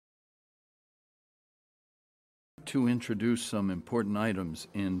to introduce some important items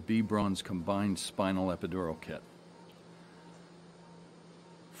in B-Braun's combined spinal epidural kit.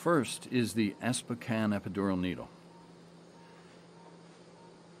 First is the Espocan epidural needle.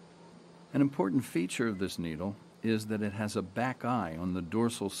 An important feature of this needle is that it has a back eye on the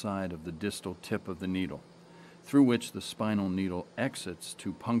dorsal side of the distal tip of the needle, through which the spinal needle exits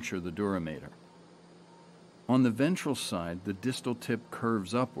to puncture the duramater. On the ventral side, the distal tip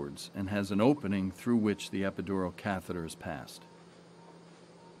curves upwards and has an opening through which the epidural catheter is passed.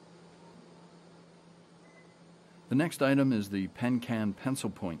 The next item is the Pencan pencil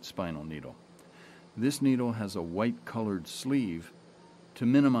point spinal needle. This needle has a white-colored sleeve to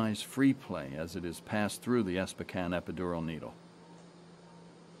minimize free play as it is passed through the Espocan epidural needle.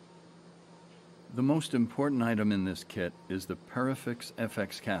 The most important item in this kit is the Perifix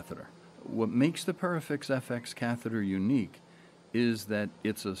FX catheter. What makes the Perifix FX catheter unique is that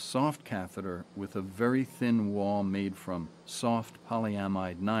it's a soft catheter with a very thin wall made from soft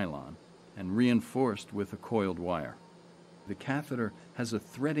polyamide nylon and reinforced with a coiled wire. The catheter has a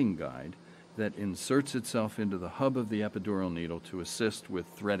threading guide that inserts itself into the hub of the epidural needle to assist with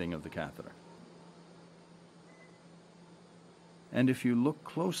threading of the catheter. And if you look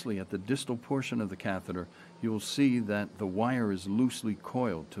closely at the distal portion of the catheter, you'll see that the wire is loosely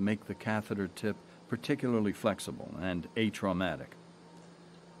coiled to make the catheter tip particularly flexible and atraumatic.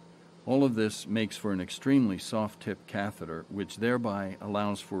 All of this makes for an extremely soft-tip catheter, which thereby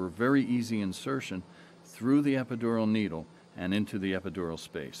allows for a very easy insertion through the epidural needle and into the epidural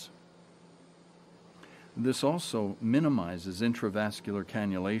space. This also minimizes intravascular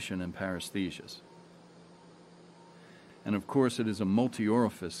cannulation and paresthesias. And of course, it is a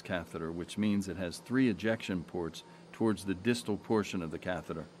multi-orifice catheter, which means it has 3 ejection ports towards the distal portion of the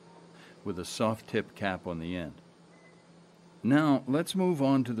catheter, with a soft tip cap on the end. Now, let's move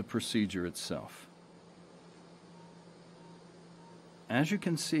on to the procedure itself. As you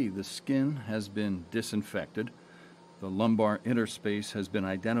can see, the skin has been disinfected, the lumbar interspace has been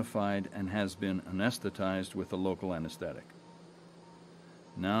identified and has been anesthetized with a local anesthetic.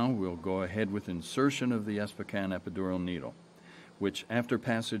 Now we'll go ahead with insertion of the Espocan epidural needle, which after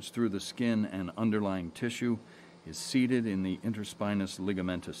passage through the skin and underlying tissue is seated in the interspinous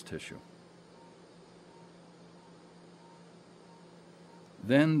ligamentous tissue.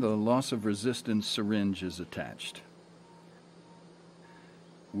 Then the loss-of-resistance syringe is attached.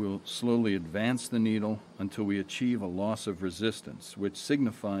 We'll slowly advance the needle until we achieve a loss of resistance, which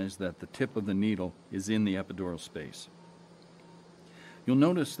signifies that the tip of the needle is in the epidural space. You'll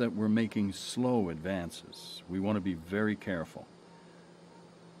notice that we're making slow advances. We want to be very careful.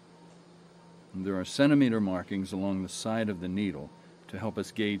 And there are centimeter markings along the side of the needle to help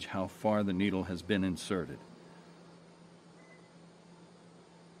us gauge how far the needle has been inserted.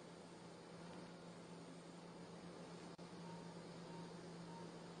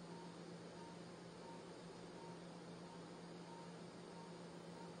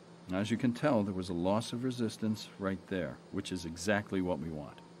 As you can tell, there was a loss of resistance right there, which is exactly what we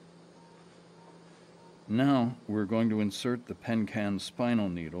want. Now we're going to insert the Pencan spinal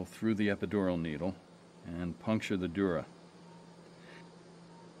needle through the epidural needle and puncture the dura.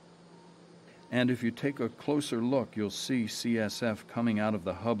 And if you take a closer look, you'll see CSF coming out of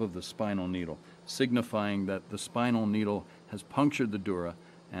the hub of the spinal needle, signifying that the spinal needle has punctured the dura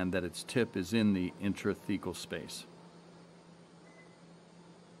and that its tip is in the intrathecal space.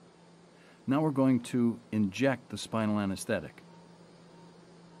 Now we're going to inject the spinal anesthetic.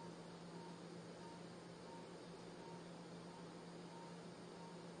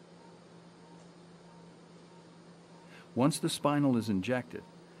 Once the spinal is injected,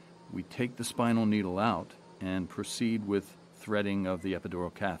 we take the spinal needle out and proceed with threading of the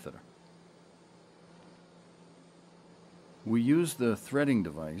epidural catheter. We use the threading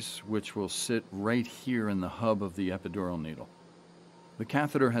device, which will sit right here in the hub of the epidural needle. The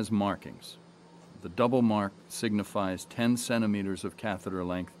catheter has markings. The double mark signifies 10 centimeters of catheter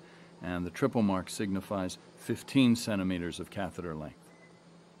length, and the triple mark signifies 15 centimeters of catheter length.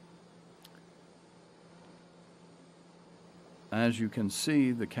 As you can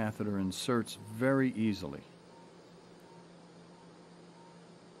see, the catheter inserts very easily.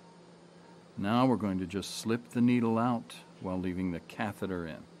 Now we're going to just slip the needle out while leaving the catheter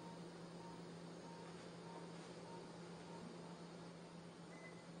in.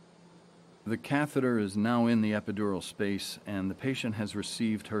 The catheter is now in the epidural space, and the patient has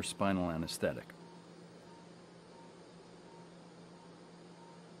received her spinal anesthetic.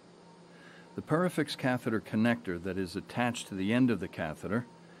 The Perifix Catheter Connector that is attached to the end of the catheter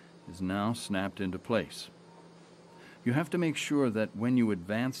is now snapped into place. You have to make sure that when you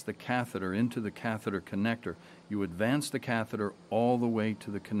advance the catheter into the catheter connector, you advance the catheter all the way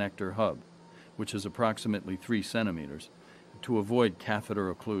to the connector hub, which is approximately 3 centimeters, to avoid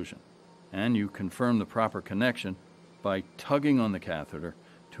catheter occlusion. And you confirm the proper connection by tugging on the catheter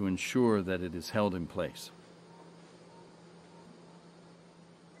to ensure that it is held in place.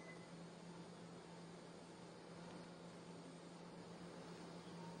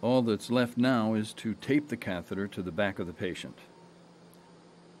 All that's left now is to tape the catheter to the back of the patient.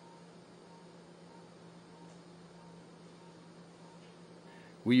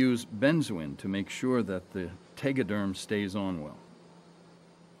 We use benzoin to make sure that the tegaderm stays on well.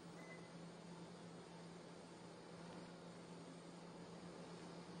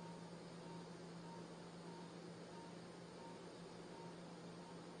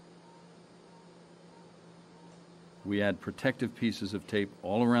 We add protective pieces of tape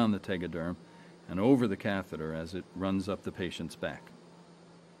all around the tegaderm and over the catheter as it runs up the patient's back.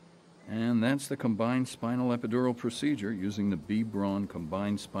 And that's the combined spinal epidural procedure using the B-Braun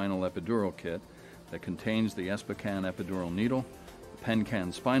combined spinal epidural kit that contains the Espocan epidural needle, the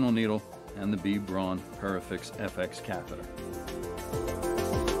Pencan spinal needle, and the B-Braun Perifix FX catheter.